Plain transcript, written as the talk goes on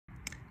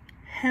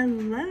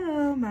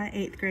Hello, my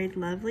 8th grade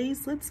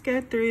lovelies. Let's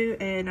go through,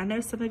 and I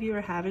know some of you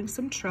are having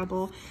some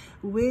trouble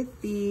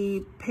with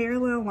the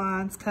parallel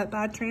lines cut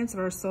by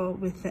transversal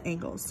with the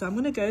angles. So I'm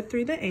going to go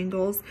through the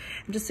angles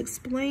and just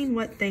explain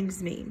what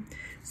things mean.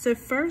 So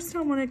first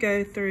I want to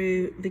go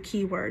through the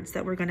keywords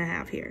that we're going to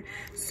have here.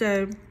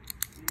 So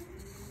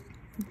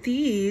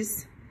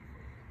these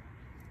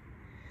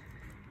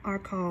are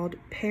called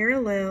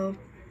parallel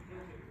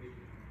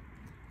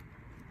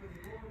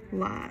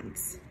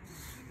lines.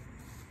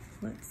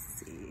 Let's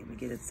see, let me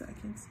get a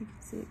second so you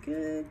can see it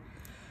good.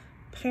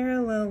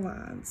 Parallel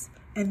lines.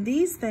 And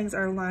these things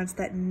are lines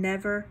that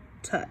never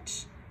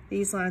touch.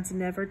 These lines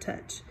never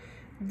touch.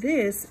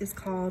 This is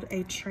called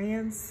a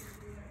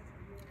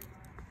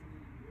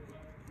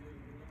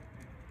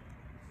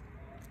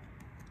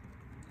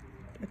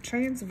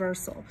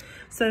transversal.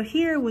 So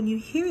here, when you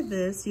hear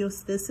this,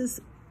 this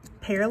is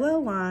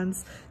parallel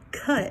lines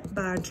cut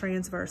by a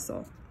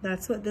transversal.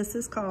 That's what this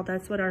is called.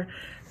 That's what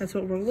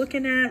we're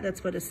looking at.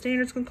 That's what a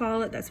standard's gonna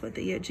call it. That's what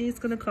the EOG is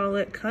gonna call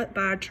it, cut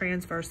by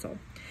transversal.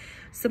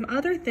 Some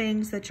other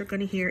things that you're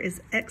gonna hear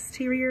is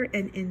exterior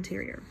and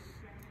interior.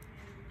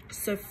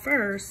 So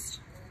first,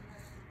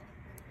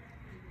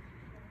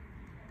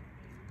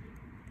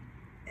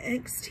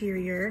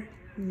 exterior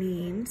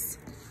means,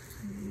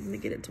 let me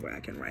get it to where I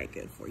can write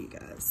good for you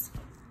guys.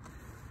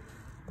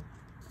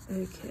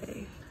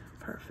 Okay,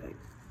 perfect.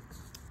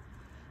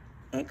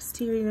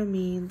 Exterior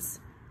means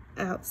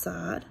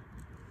outside,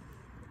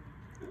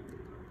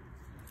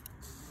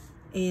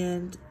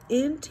 and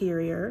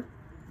interior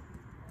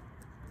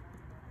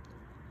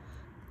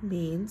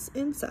means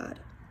inside.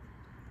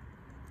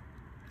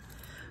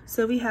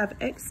 So we have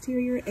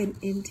exterior and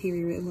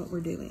interior in what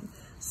we're doing.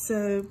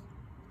 So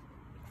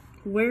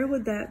where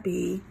would that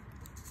be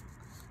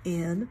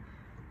in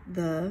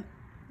the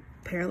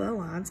parallel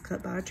lines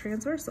cut by a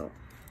transversal?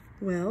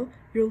 Well,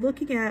 you're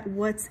looking at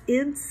what's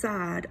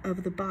inside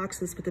of the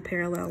boxes with the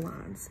parallel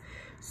lines.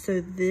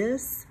 So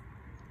these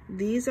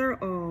are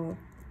all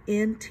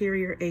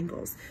interior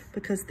angles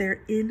because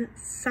they're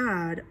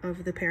inside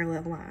of the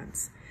parallel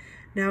lines.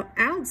 Now,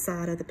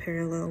 outside of the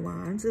parallel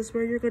lines is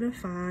where you're going to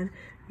find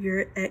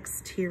your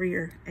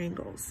exterior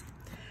angles.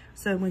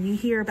 So when you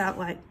hear about,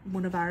 like,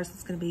 one of ours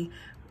is going to be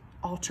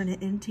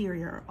alternate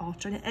interior,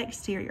 alternate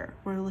exterior,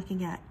 we're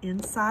looking at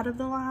inside of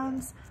the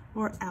lines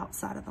or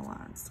outside of the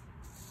lines.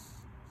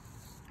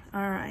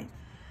 All right,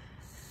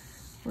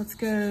 let's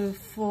go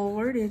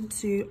forward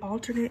into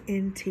alternate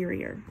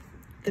interior.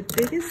 The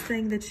biggest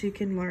thing that you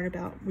can learn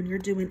about when you're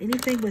doing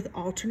anything with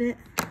alternate,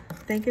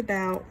 think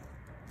about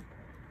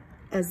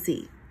a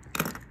Z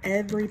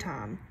every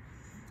time.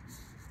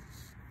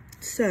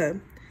 So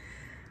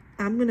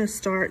I'm gonna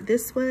start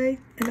this way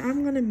and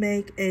I'm gonna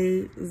make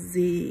a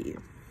Z.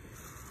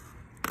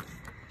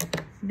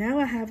 Now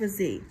I have a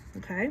Z,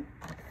 okay?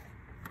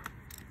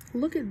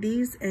 Look at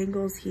these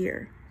angles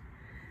here.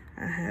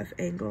 I have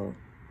angle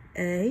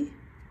A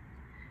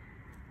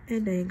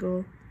and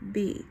angle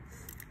B.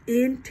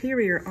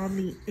 Interior on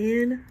the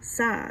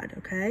inside,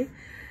 okay?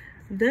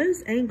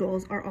 Those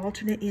angles are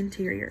alternate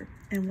interior.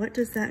 And what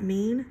does that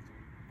mean?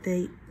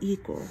 They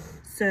equal.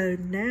 So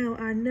now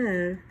I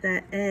know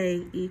that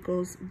A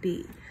equals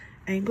B.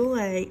 Angle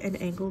A and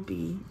angle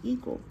B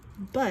equal.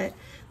 But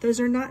those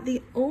are not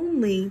the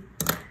only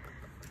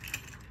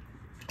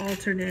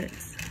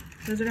alternates.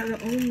 Those are not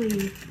the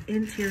only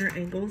interior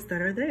angles that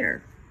are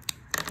there.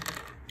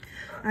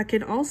 I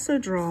can also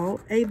draw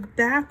a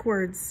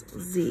backwards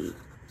Z.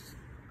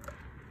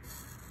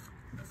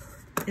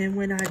 And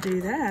when I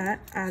do that,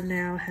 I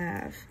now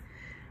have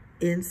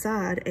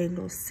inside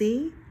angle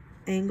C,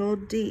 angle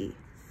D.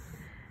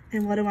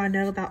 And what do I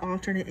know about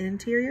alternate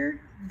interior?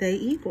 They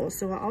equal.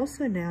 So I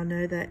also now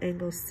know that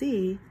angle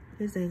C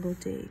is angle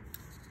D.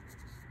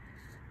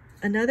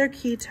 Another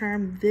key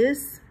term,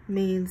 this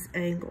means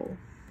angle.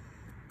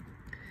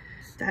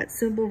 That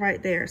symbol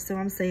right there. So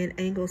I'm saying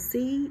angle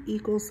C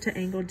equals to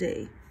angle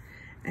D.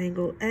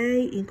 Angle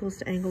A equals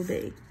to angle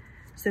B.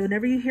 So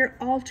whenever you hear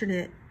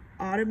alternate,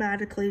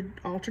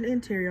 alternate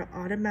interior,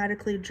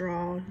 automatically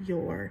draw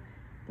your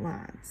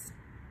lines.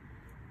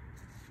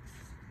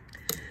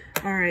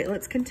 All right,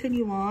 let's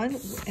continue on,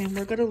 and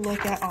we're gonna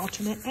look at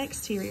alternate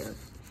exterior.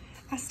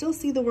 I still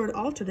see the word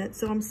alternate,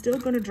 so I'm still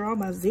gonna draw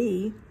my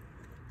Z.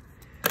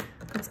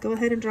 Let's go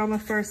ahead and draw my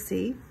first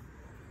Z.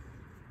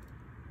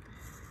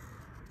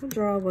 I'll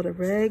draw what a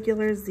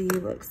regular Z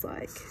looks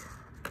like.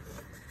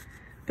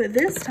 But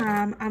this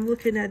time, I'm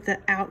looking at the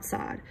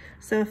outside.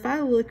 So if I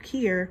look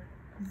here,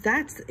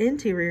 that's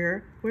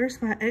interior. Where's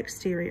my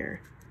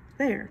exterior?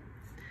 There.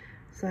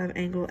 So I have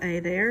angle A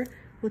there.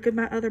 Look at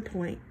my other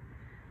point.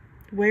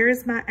 Where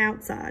is my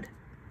outside?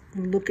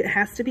 Look, it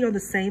has to be on the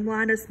same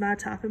line as my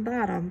top and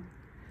bottom.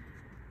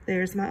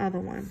 There's my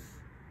other one.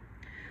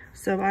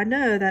 So I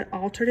know that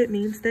alternate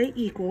means they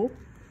equal.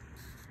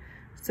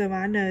 So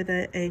I know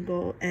that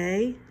angle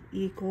A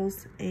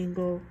equals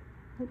angle,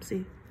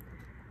 whoopsie,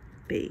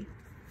 B.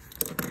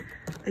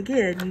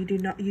 Again,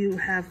 you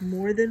have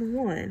more than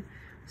one.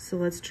 So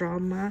let's draw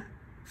my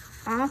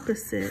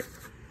opposite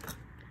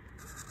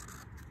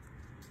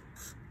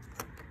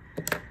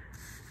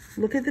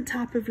Look at the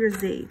top of your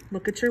Z.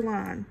 Look at your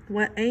line.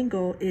 What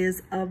angle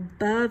is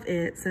above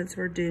it since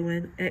we're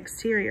doing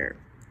exterior?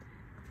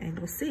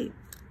 Angle C.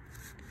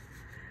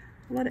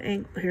 What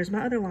angle? Here's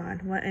my other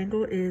line. What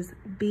angle is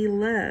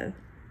below?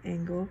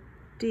 Angle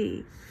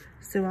D.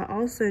 So I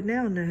also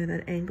now know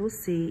that angle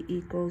C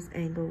equals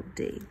angle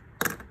D.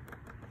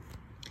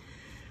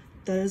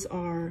 Those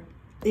are,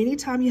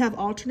 anytime you have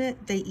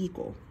alternate, they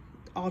equal.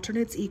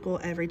 Alternates equal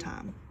every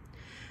time.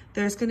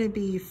 There's going to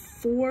be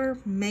 4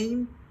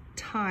 main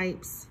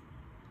types,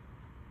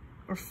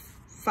 or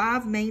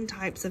 5 main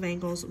types of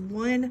angles.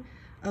 One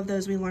of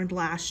those we learned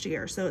last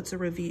year, so it's a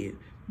review.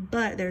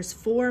 But there's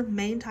 4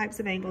 main types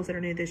of angles that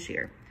are new this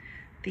year.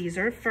 These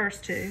are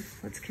first 2.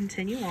 Let's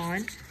continue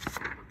on.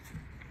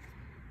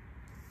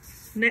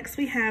 Next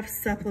we have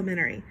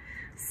supplementary.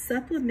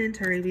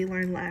 Supplementary we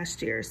learned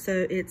last year.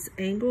 So it's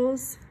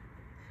angles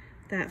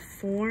that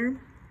form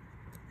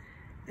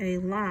a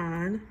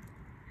line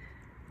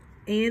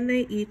and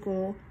they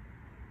equal,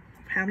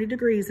 how many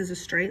degrees is a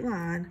straight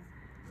line?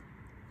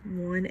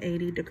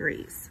 180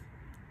 degrees.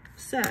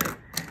 So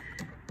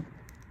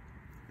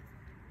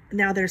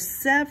now there's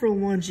several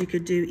ones you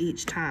could do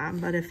each time,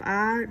 but if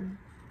I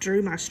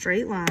drew my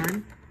straight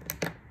line,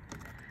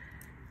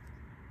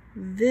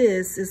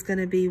 this is going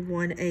to be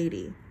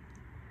 180.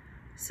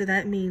 So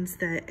that means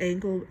that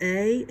angle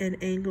A and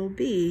angle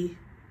B,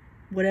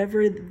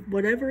 whatever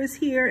is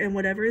here and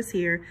whatever is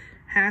here,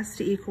 has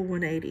to equal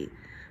 180.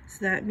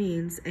 So that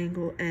means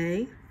angle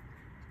A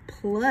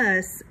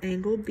plus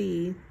angle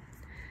B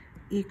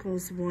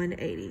equals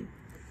 180.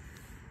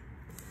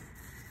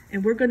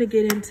 And we're going to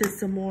get into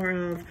some more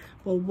of,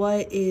 well,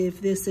 what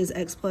if this is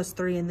x plus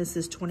 3 and this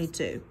is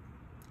 22?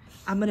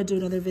 I'm going to do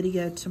another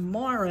video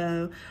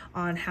tomorrow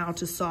on how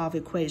to solve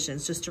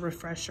equations, just a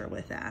refresher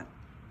with that.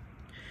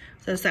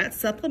 So that's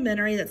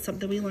supplementary. That's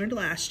something we learned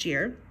last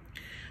year.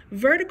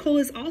 Vertical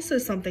is also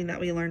something that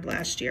we learned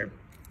last year.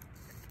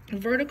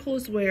 Vertical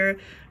is where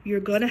you're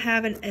going to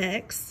have an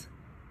X,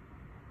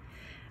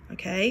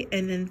 okay,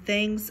 and then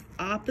things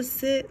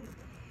opposite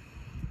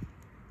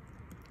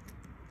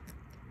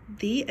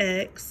the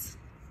X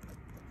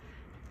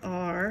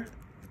are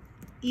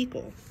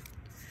equal.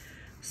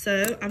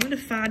 So I'm going to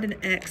find an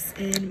X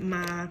in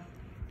my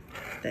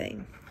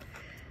thing.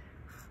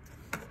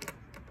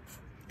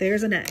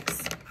 There's an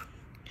X.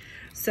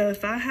 So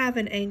if I have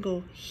an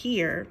angle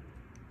here,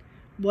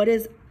 what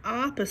is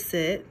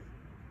opposite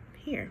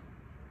here?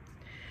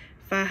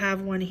 If I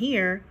have one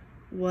here,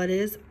 what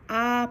is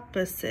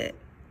opposite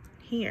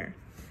here?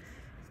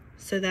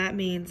 So that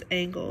means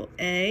angle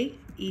A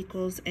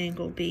equals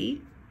angle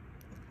B,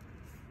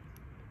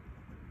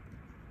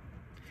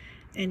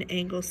 and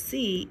angle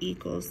C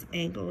equals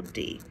angle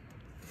D.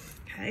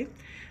 Okay,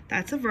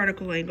 that's a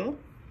vertical angle.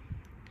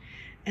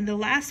 And the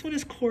last one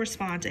is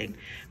corresponding.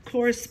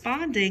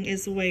 Corresponding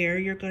is where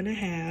you're going to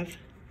have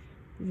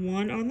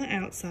one on the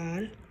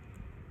outside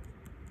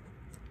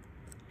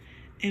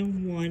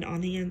and one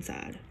on the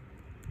inside.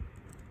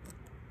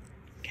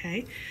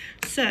 Okay,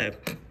 so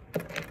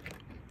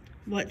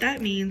what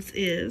that means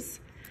is,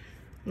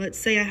 let's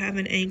say I have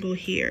an angle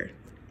here,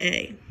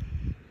 A.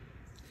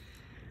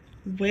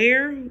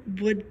 Where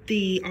would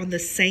the, on the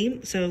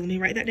same, so let me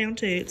write that down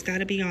too, it's got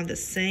to be on the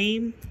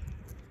same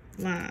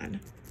line.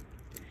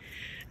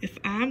 If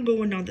I'm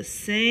going on the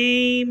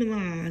same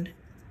line,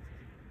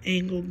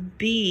 angle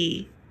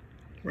B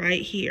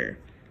right here,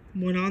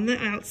 one on the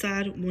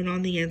outside, one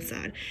on the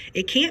inside.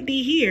 It can't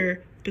be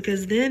here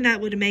because then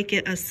that would make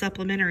it a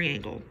supplementary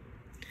angle.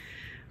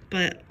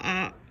 But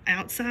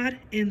outside,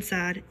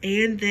 inside,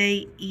 and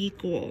they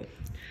equal.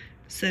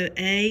 So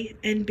A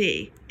and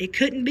B. It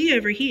couldn't be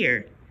over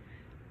here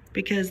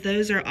because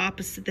those are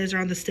opposite, those are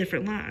on the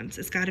different lines.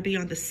 It's got to be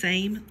on the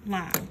same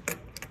line.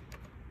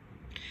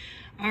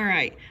 All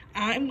right,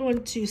 I'm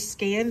going to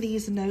scan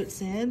these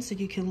notes in so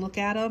you can look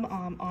at them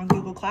on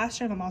Google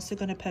Classroom. I'm also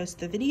going to post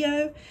the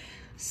video.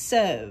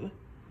 So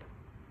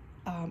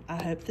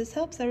I hope this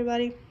helps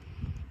everybody.